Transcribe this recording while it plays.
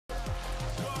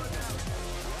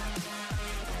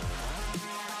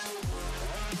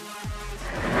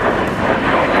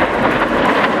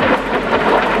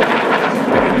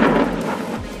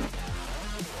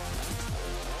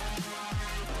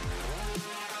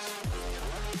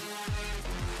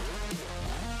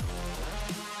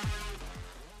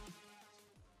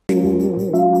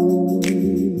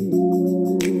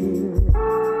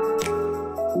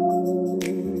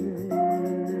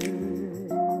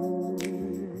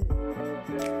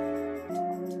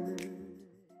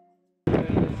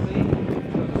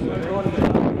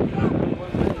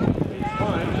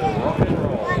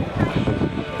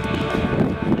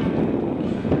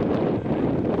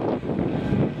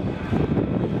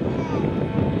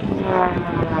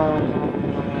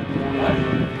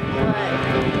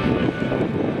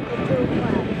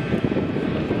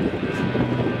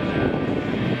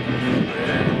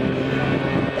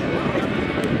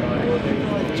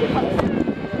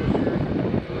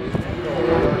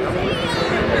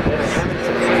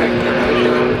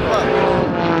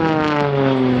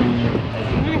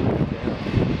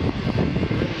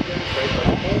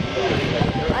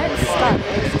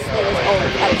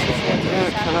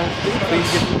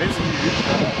Please get busy.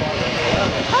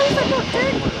 How is that not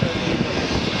dirty?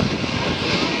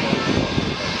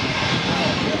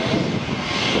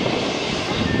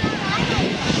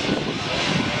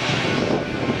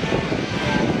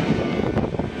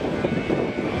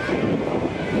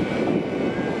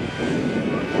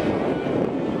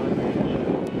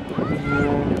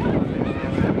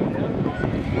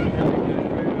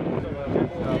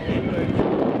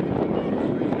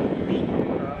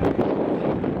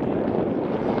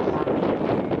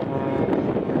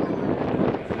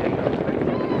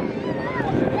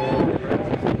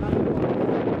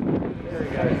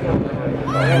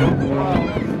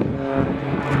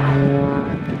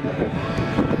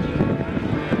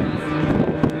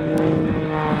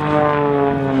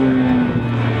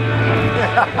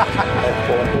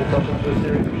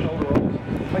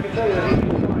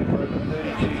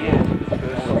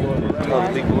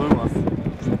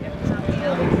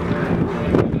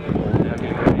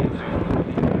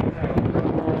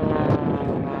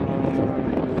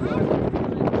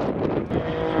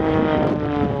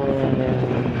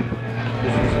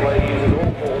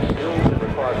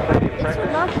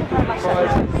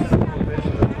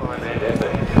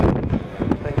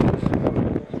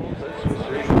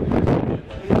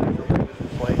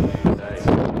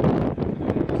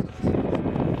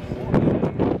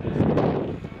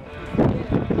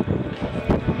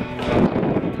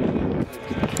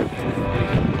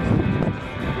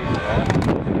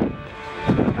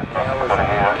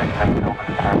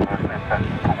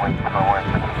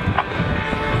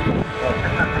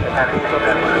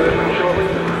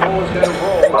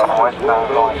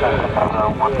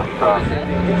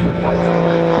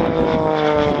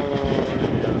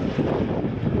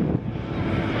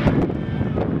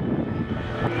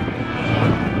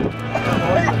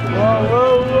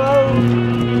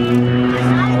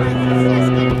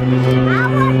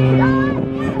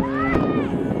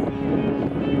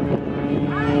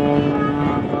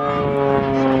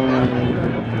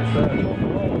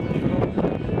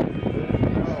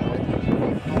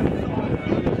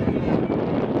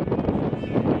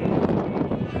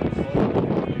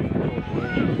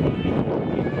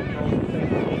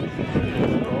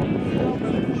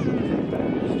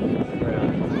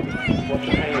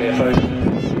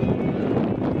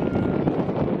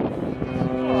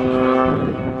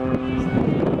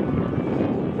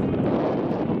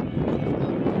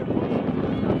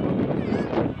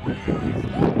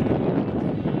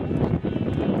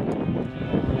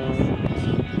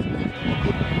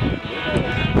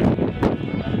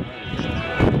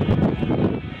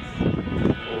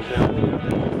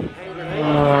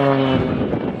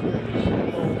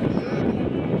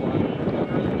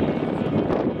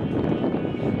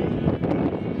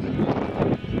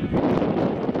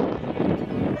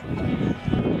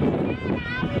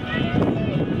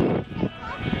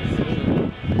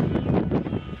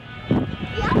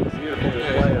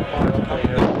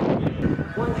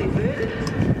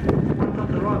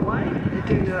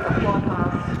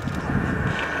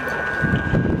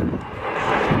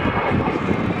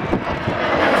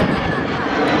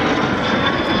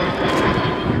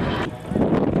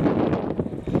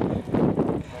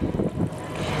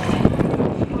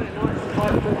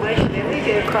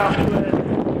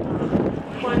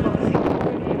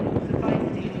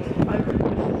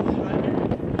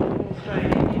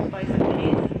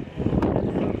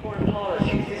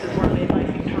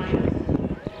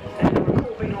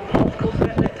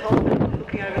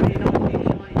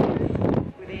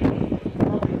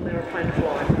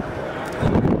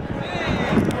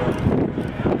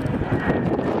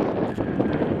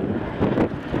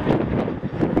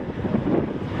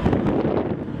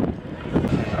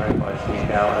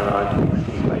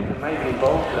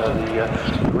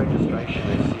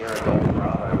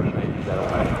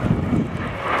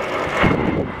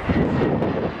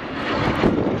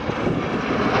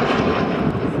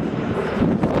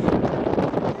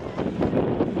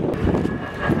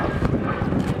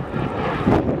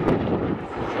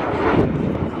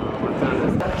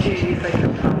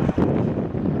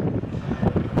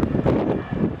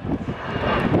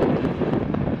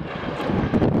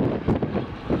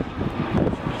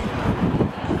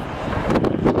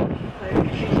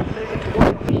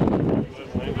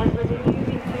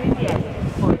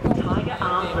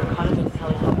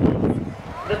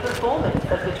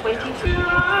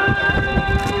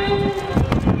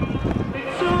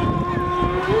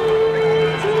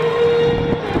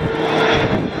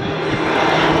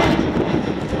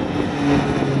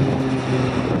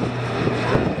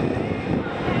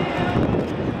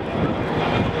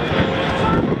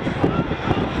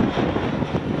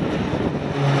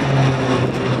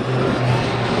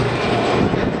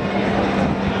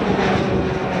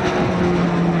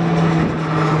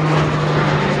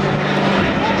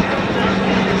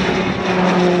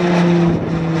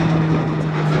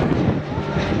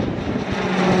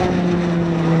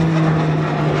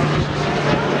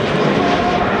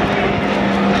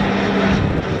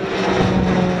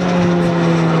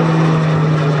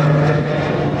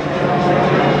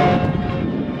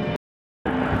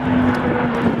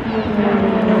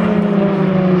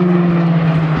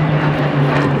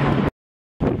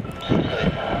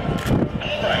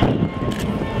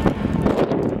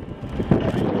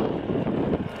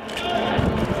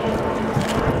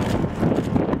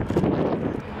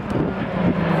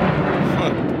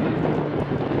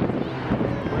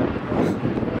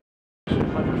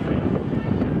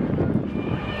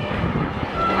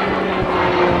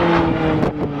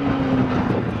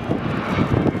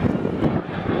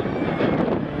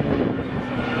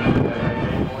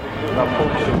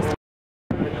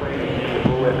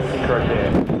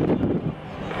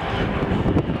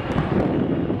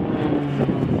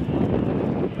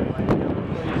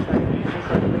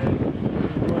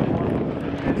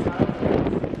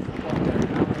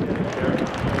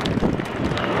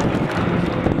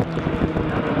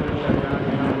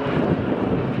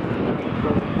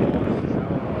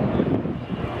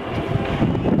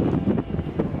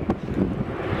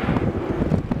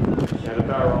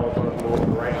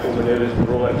 Maneuvers and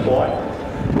roulette flight.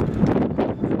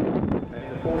 And in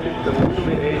the portrait, it's a little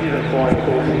bit easier than flying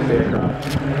towards this aircraft.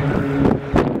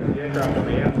 The aircraft on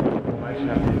the outside of the formation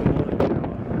has to be a lot of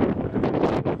power.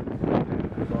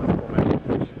 Inside the formation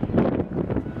position.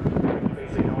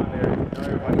 PC9 there is no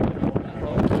way to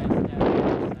control.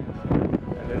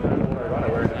 And there's no auto runner,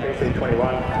 whereas the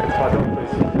PC21, it's hydraulically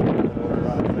assisted with an auto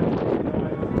runner.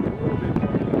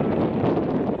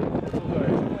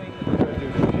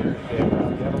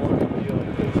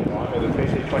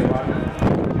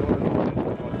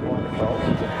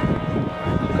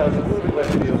 Does a little bit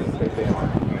less feel than PC9.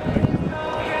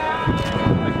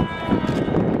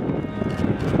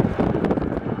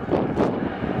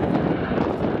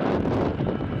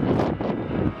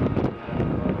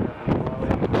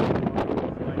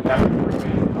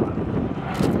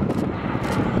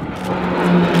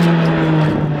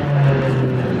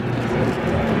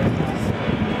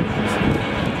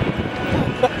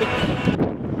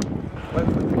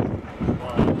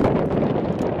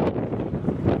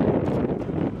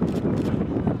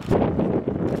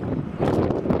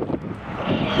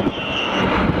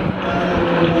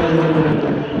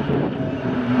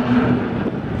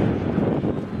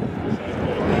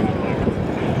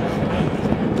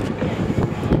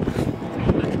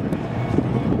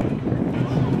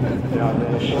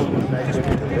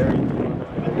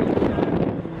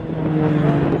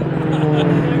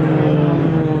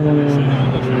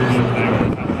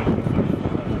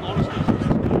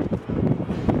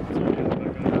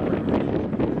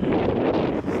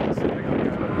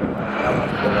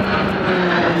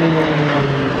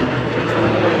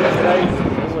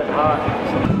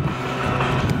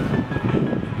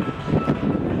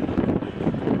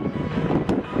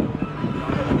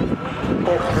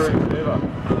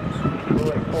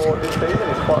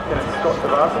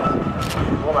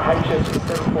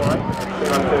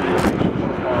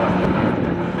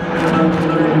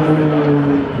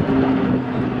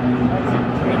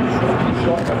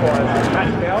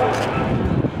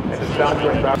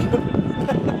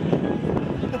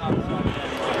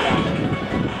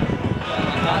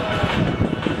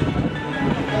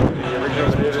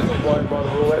 By the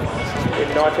Roulettes in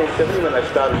 1970 when they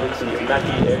started with the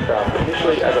Macchi aircraft,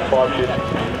 initially as a 5-shift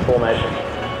formation.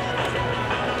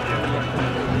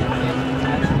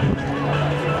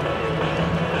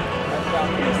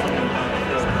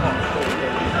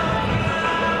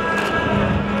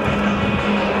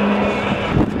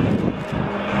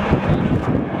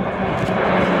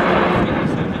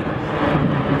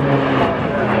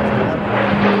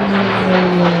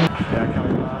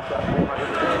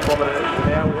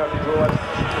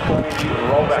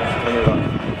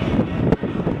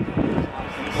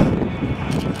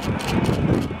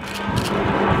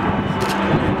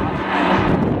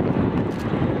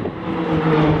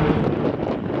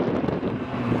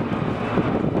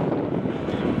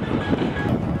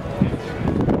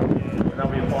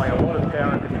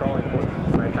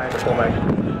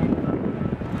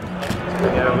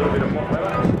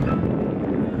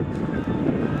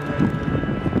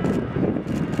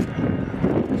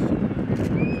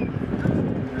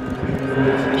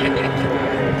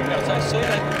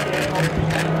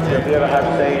 If you ever have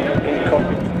seen any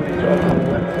cockpit footage of the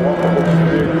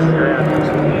experience around, I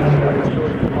can assure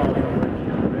you the pilots are working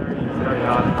very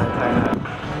hard to maintain that.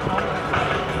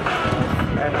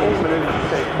 And all the maneuvers you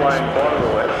see flying by the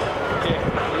Roulettes,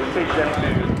 we teach them to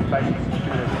basic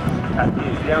students at the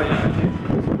only difference is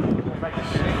we make the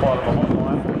students fly them a lot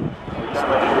higher, we don't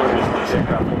make sure it's this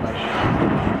aircraft formation.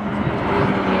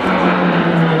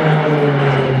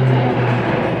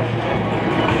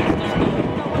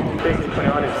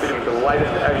 PC21 is fitted with the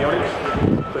latest avionics,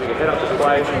 including a head-up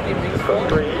display. It's got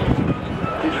 3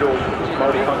 digital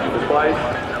multi-function displays,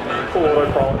 full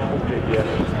autopilot, full GPS.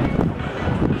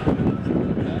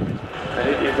 And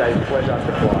it is a pleasure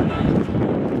to fly.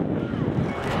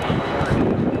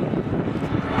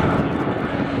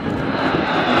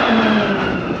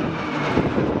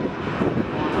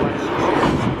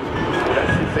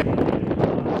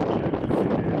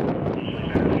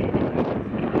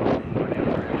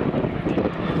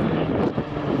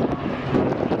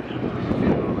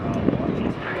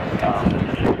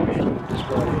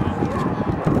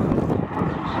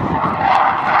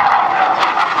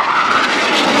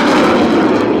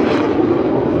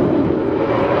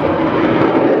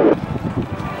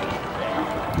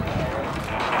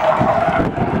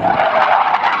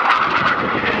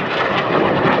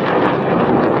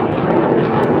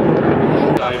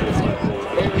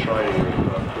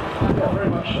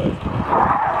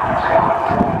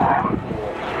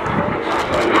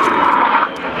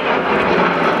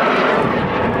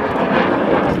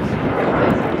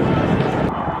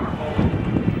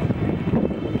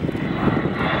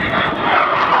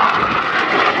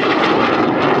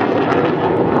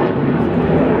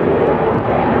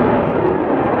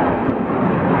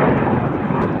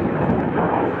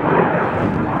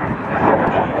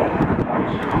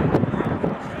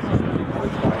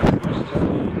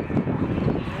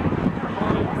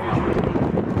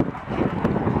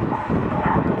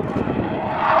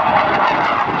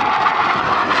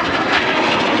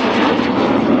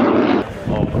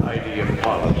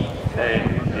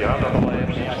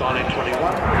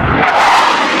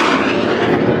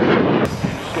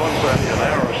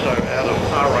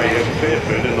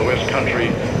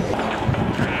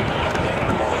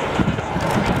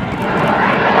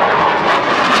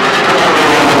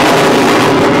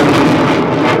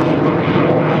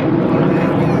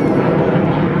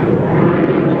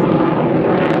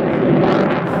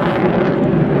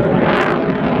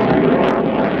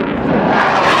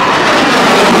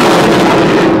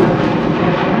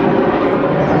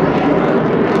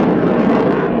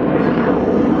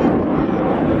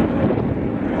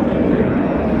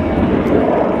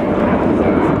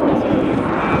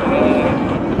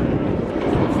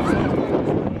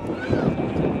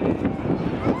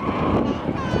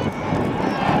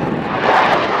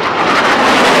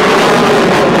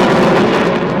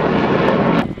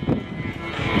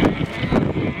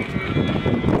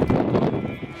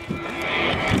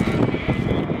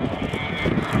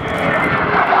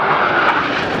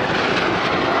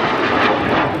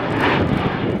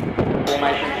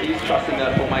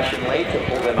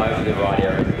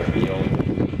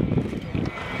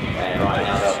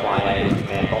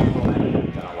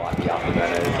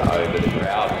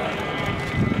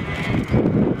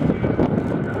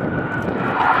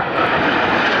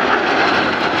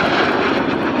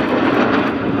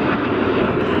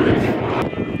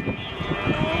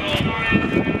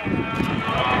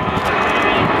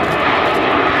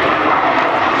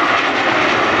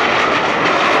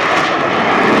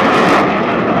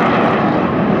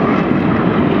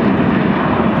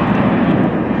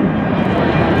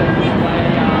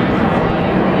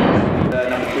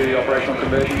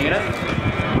 conversion unit.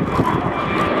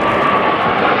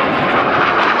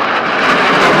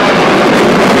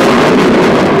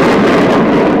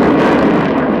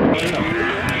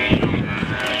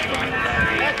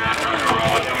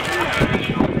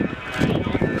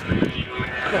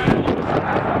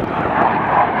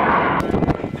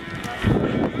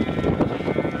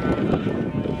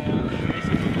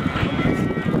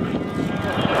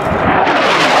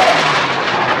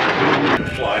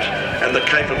 And the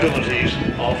capabilities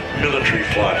of military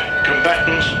flight,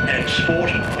 combatants and sport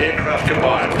aircraft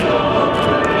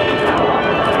combined.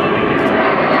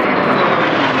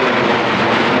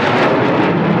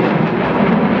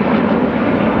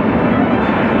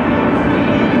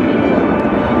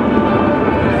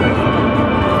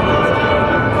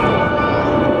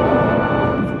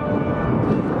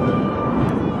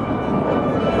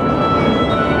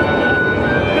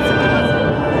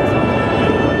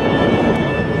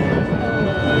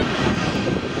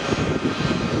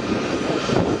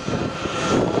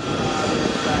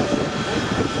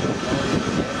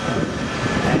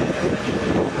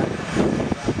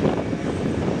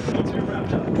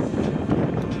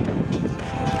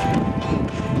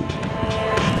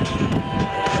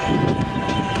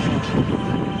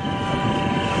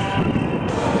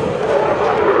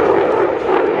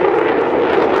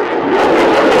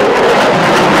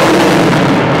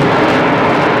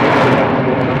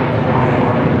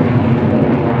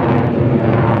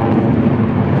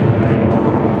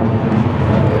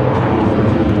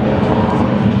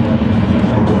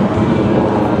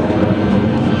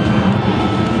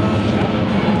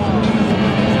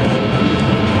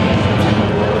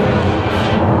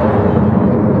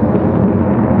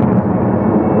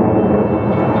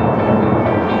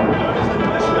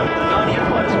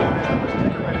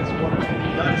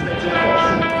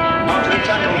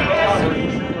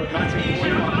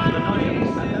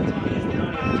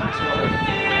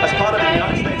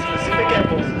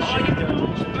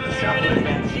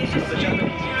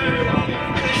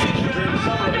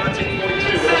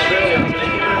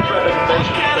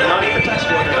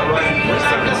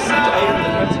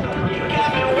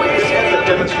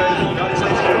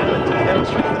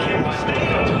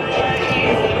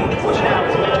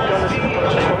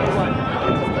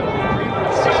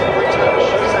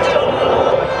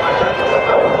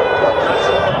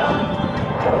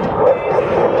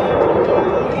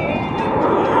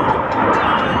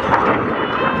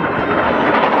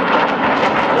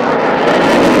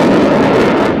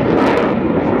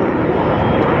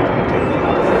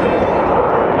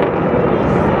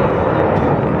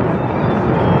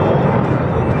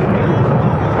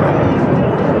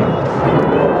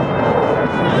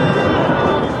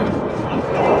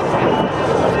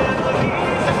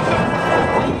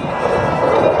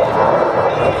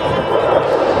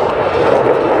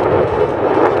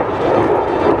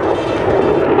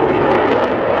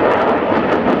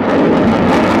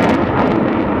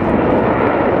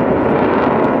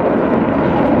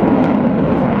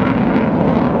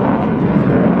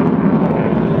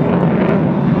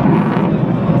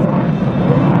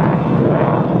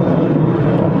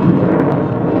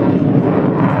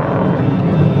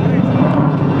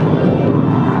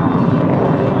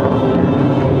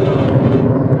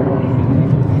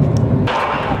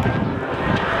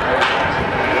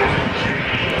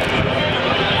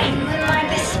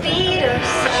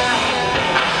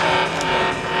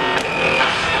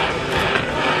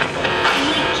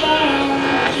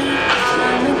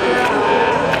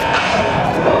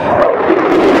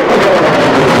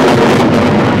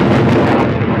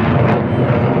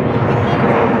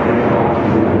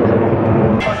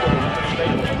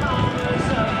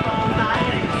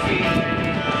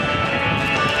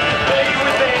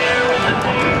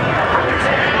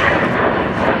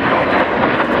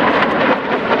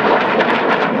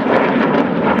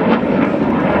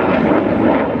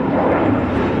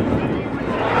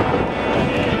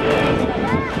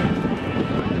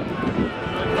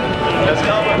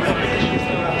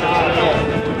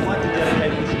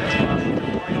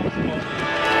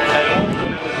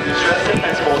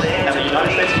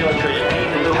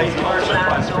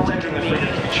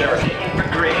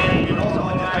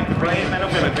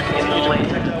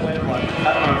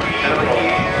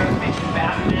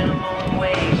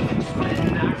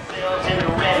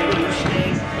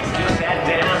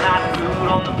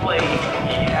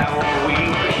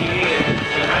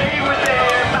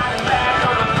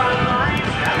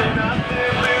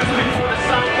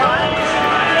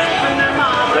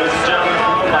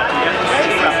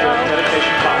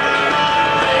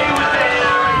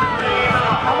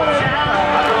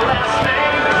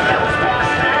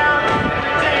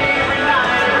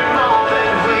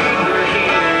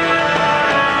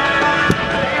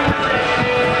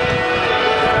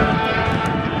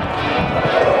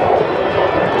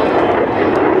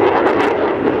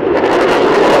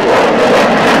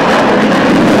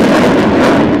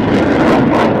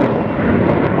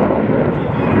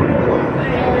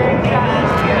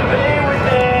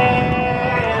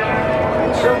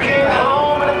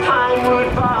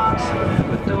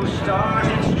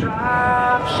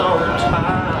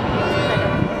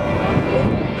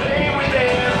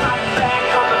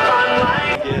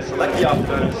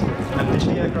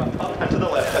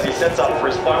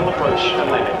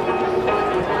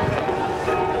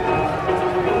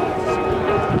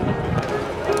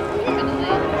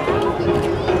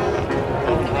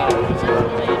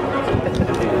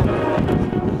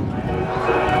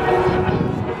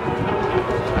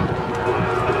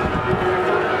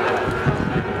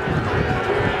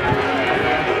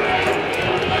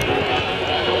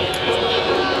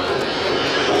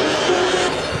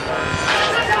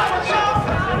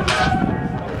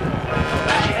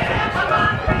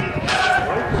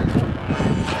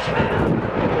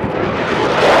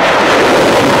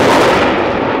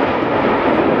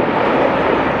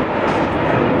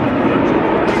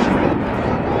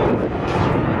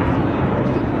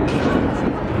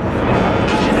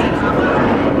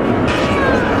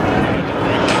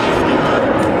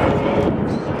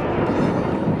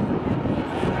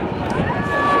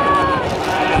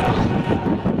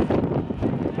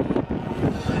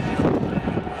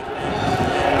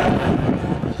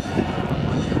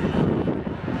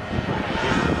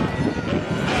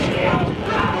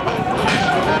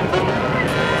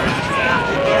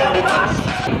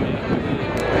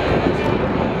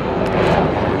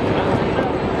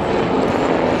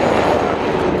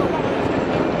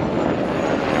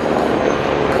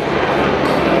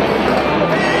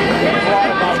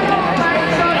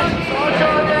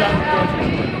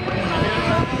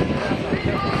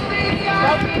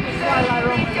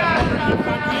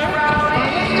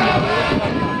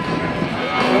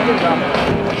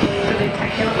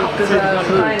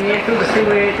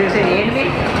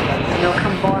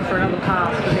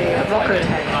 rocket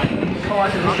attack.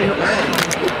 Fires and Chinooks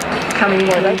coming in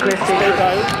with aggressive.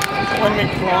 When we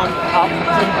climbed up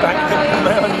the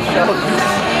embankment on your shoulders.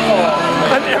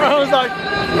 Oh, and everyone was like,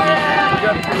 yeah! I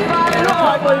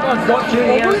can't believe I got you.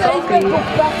 During the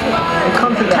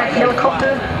constant attack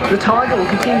helicopter, the Tiger will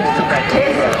continue to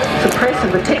suppress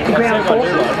and protect the ground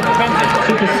forces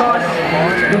through precise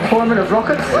employment of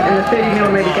rockets and the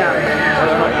 30mm gun.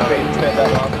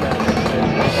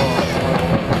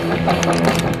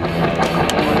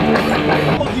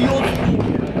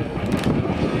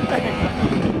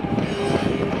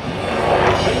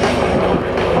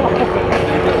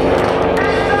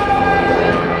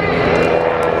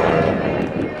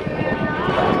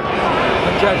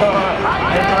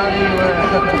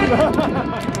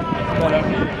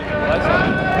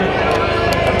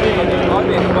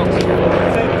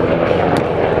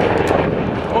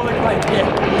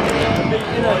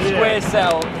 Square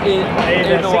cell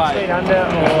in the way. Under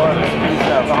or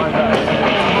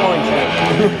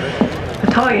the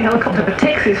Tiger helicopter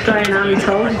protects the Australian Army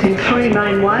soldiers in three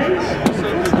main ways.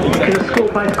 It can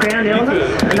escort both ground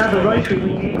elements and other rotary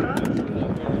wing aircraft.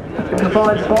 It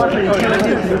provides vital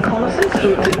intelligence and reconnaissance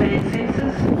through its advanced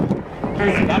sensors, and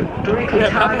it can directly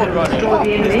target and destroy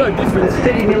the enemy with its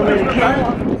 30mm cannon,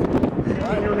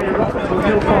 70mm rockets or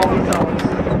Hellfire missiles.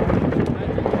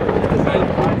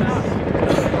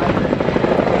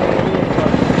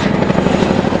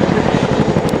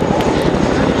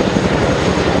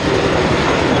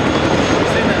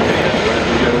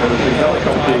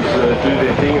 Do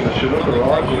their thing in the Chinook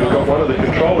arrives, and we've got one of the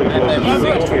controlling forces we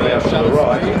were talking about to the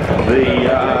right, the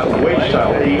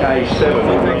wedge-tail EA7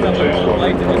 from the 2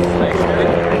 squadron.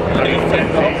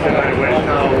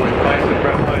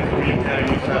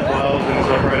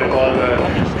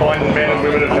 Fine men and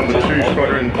women from the 2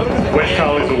 squadron.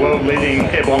 Wedge-tail is the world-leading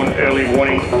airborne early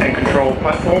warning and control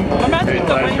platform. It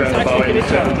plays around the Boeing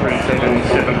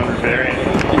 737-700 variant,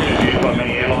 which is used by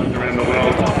many airlines around the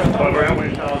world. However, our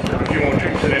wedge-tails have a few more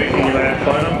tricks than anything you may have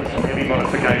flown on, with some heavy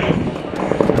modifications.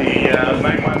 The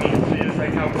main one you can see as they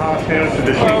come past now is the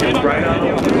distinctive radar.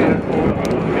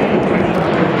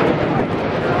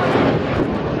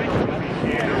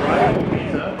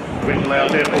 Which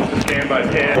allows Air Force to scan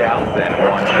both air, south and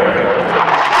one.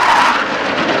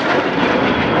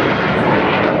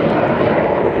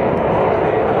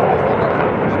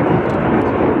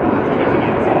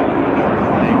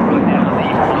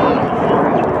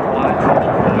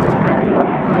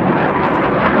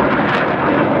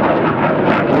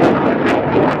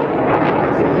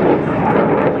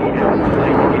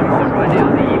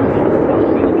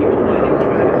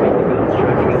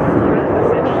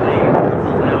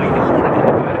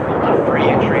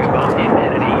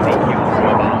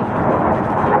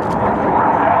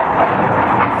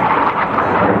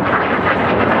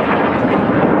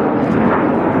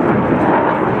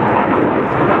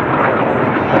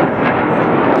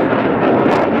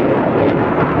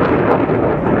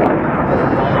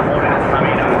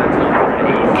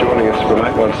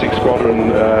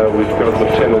 We've got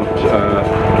Lieutenant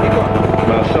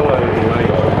Marcelo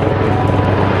Lego.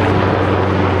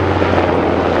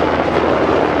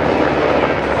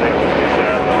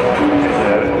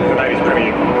 The Navy's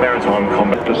premier maritime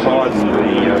combat. Besides the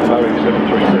Boeing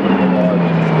 737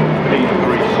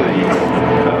 P3C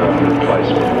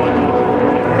replacement.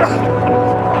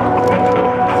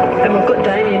 And we've got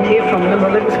Damien here from number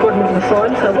 11 Squadron to the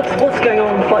side. So what's going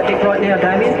on the flight deck right now,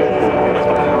 Damien?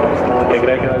 Yeah,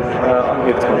 g'day guys. I'm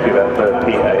here to talk to you about the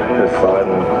P8 this side,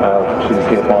 which is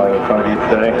here flying in front of you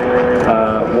today.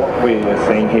 What we're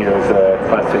seeing here is a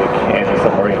classic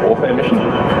anti-submarine warfare mission,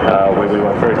 where we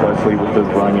work very closely with the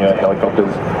Romeo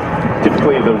helicopters.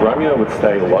 Typically the Romeo would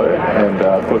stay low and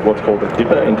put what's called a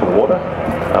dipper into the water,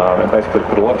 and basically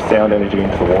put a lot of sound energy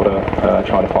into the water,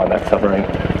 trying to find that submarine.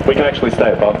 We can actually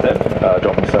stay above them,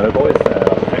 dropping sonar buoys, and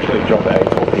actually drop a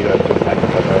torpedo to attack the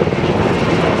submarine.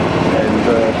 And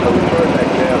so we throw it back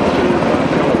down to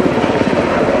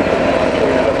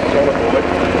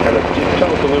and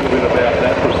tell us a little bit about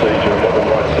that procedure and what we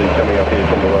might see coming up here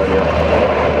from the Romeo.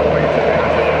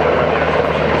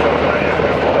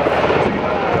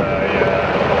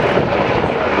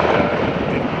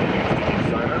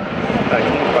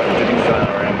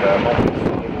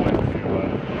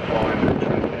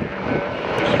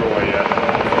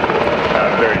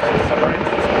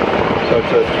 So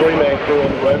it's a three-man crew on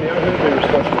the Romeo. Who will be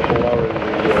responsible for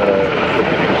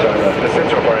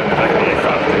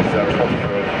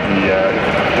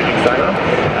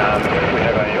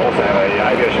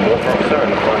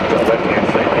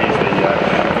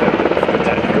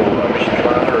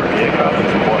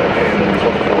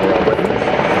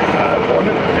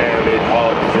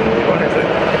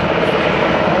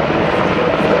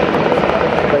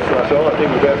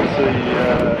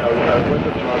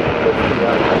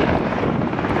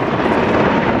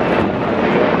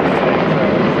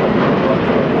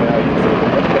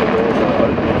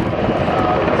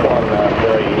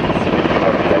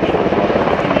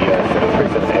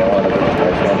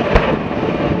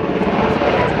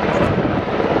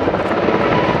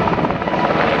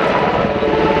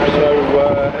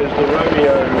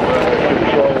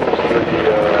controls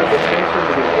the sensors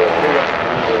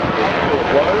with the fuel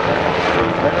flow. The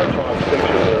maritime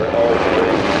section of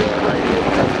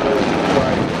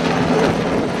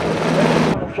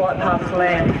the Flight past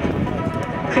land.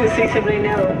 See the C-17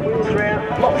 now, the wheels are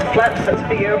out, lots of flaps, so it's a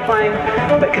big aeroplane,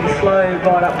 but can slow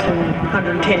right up to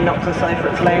 110 knots or so for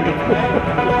its landing.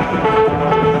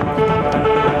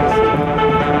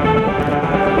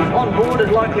 On board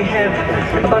it'd likely have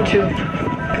a bunch of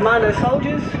commando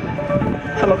soldiers.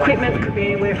 Some equipment could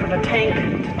be anywhere from a tank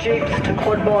to jeeps to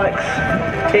quad bikes,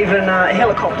 even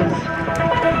helicopters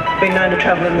been known to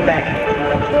travel in the back.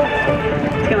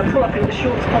 It's going to pull up in the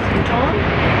shortest possible time.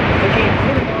 Again,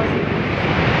 minimising.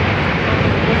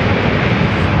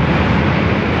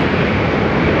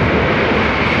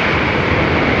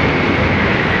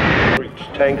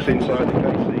 tanks inside the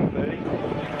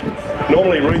KC-30.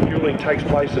 Normally refuelling takes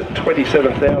place at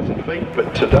 27,000 feet,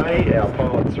 but today our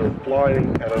pilots are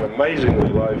flying at an amazingly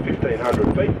low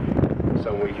 1,500 feet,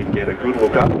 so we can get a good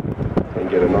look up and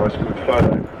get a nice good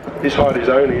photo. This height is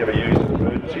only ever used in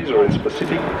emergencies or in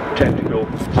specific tactical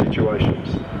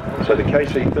situations. So the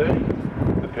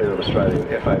KC-30, the pair of Australian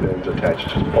F-18s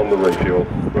attached on the refuel,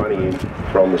 running in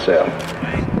from the south.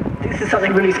 This is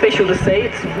something really special to see.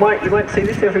 You won't see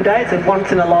this every day. It's a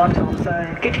once in a lifetime.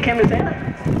 So get your cameras out,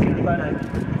 get a photo.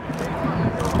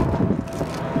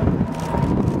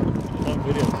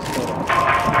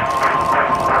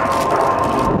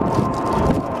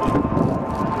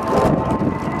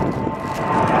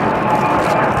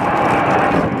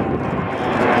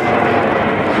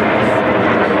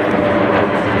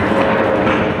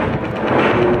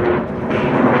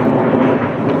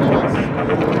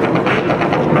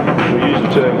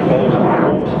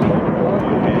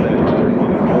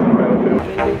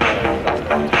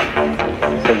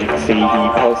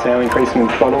 Now increasing in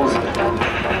throttles.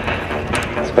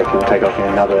 Expect it will take off in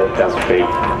another 1,000 feet.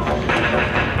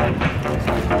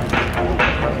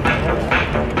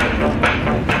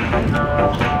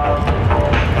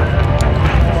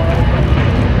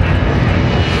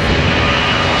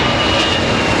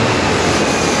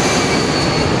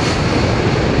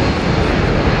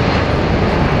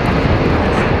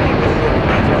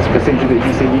 This procedure that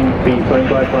you see you be flown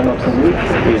by flying off some wood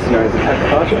is known as attack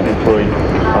departure and employed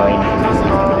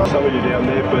some of you down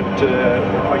there, but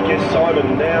I guess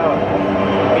Simon, now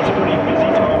it's a pretty busy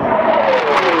time.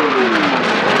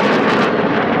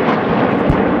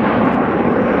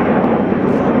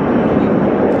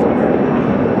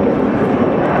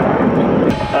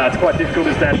 It's quite difficult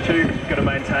as Dash 2. You've got to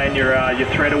maintain your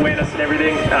threat awareness and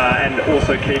everything, and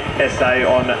also keep SA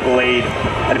on lead.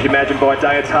 And if you imagine by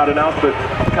day it's hard enough, but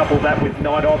couple that with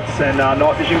night ops and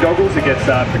night vision goggles, it gets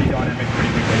pretty dynamic pretty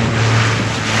quickly.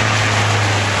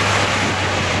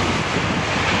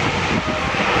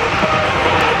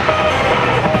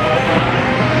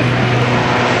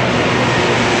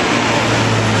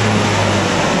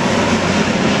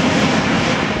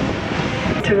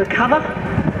 To recover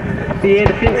the air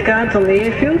defence guards on the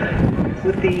airfield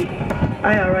with the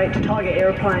AR-8 Tiger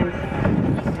aeroplanes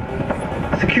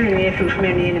securing the airfield from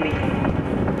any enemy.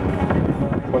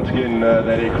 Once again, that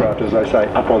aircraft, as they say,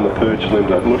 up on the perch,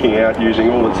 Linda, looking out, using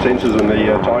all its sensors, and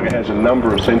the Tiger has a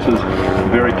number of sensors,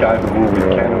 very capable with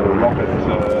cannon and rocket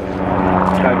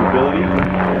capability.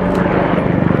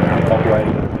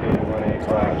 Operating one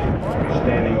aircraft,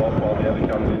 standing off while the other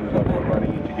comes in, like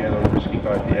running in together and risking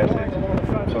both the assets.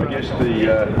 So I guess the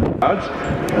guards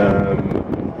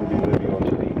will be moving on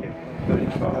to the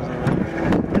F-35.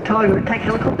 The Tiger attack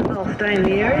helicopters will stay in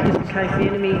the area just in case the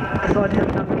enemy decides to have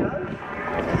another go.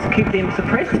 Just keep them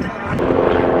suppressed.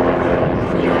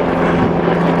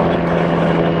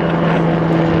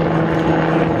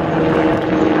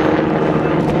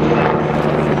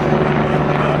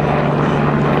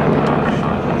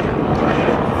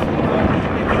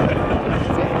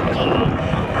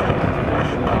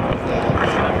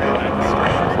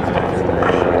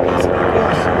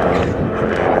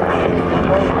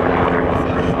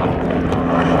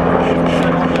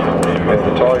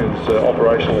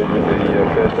 Operationally with the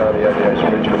 1st Army Aviation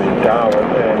Regiment in Darwin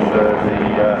and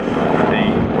the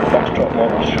Foxtrot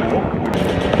model Chinook.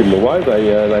 Give them away,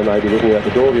 they may be looking out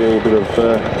the door, getting a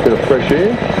bit of fresh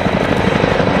air.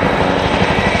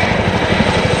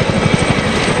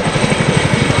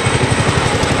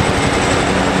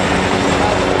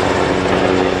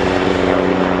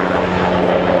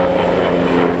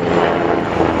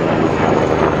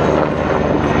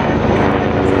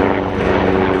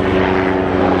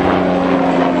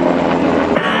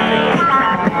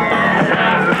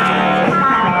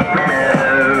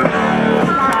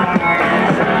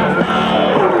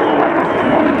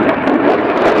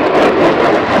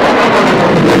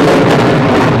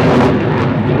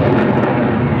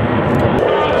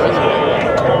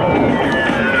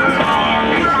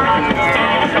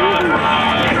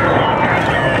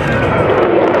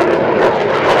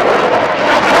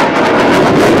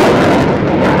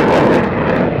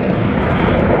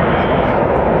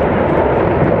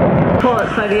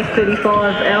 the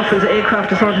F-35 Alpha's aircraft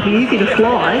designed to be easy to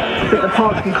fly, so that the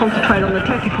pilots can concentrate on the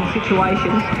tactical situation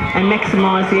and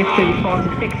maximise the F-35's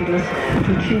effectiveness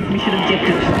to achieve mission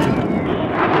objectives.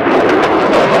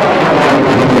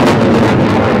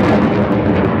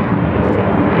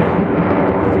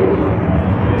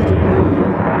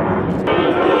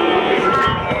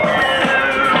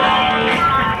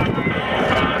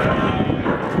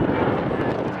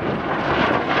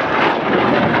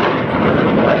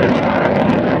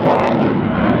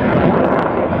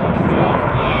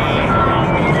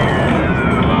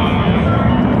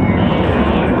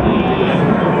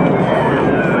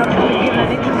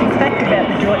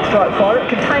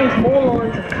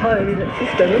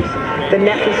 Systems the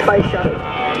NASA Space Shuttle.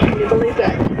 Can you believe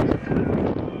that?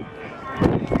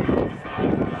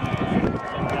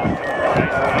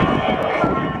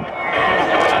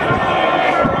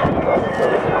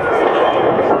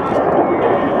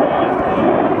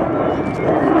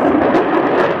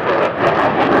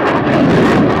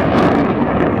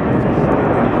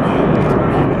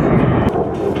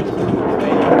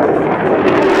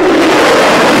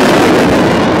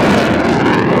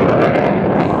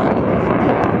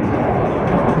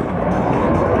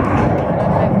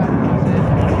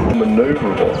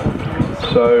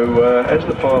 So as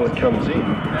the pilot comes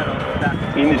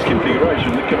in this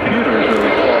configuration, the computer is really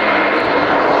flying.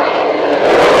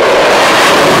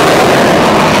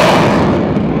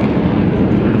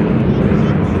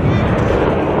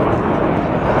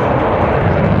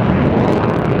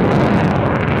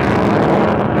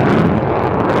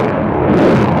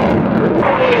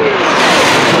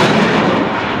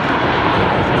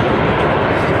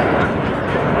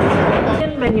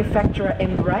 Manufacturer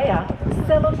Embraer,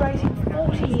 celebrating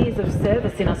 40 years of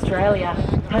service in Australia,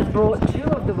 has brought two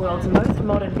of the world's most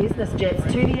modern business jets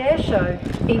to the airshow,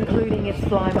 including its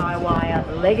fly-by-wire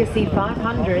Legacy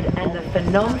 500 and the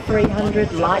Phenom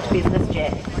 300 light business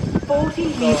jet. 40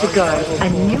 years ago, a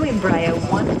new Embraer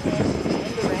 110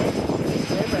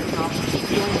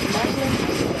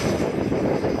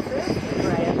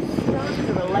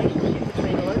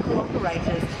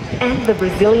 and the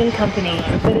Brazilian company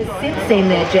that has since seen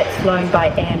their jets flown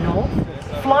by Air North,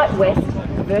 Flight West,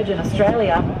 Virgin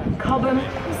Australia, Cobham,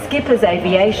 Skippers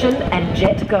Aviation and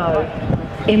JetGo.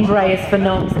 Embraer's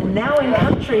Phenoms now in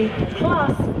country,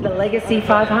 plus the Legacy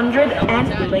 500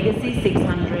 and Legacy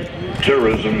 600.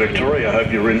 Tourism Victoria,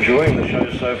 hope you're enjoying the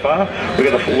show so far. We've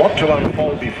got a lot to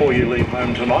unfold before you leave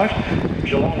home tonight.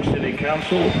 Geelong City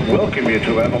Council welcome you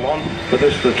to Avalon for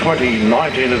this, the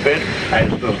 2019 event, as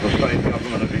does the State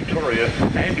Government of Victoria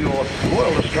and your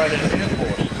Royal Australian Air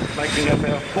Force, making up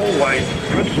our four-way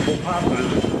principal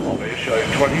partners of Airshow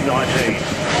 2019.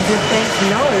 As the Saints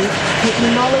know,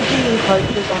 technology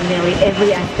encroaches on nearly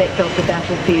every aspect of the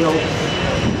battlefield.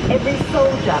 Every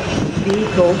soldier,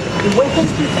 vehicle, weapon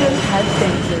system has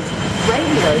sensors,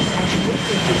 radios and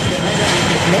mission systems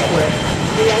and networks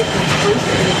create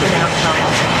inclusive mission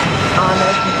outcomes.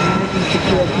 Armored and community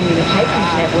secure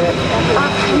communications networks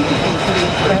are critical to the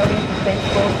Australian Defence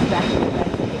Force battle.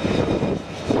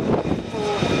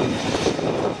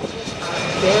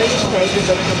 Various stages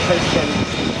of completion.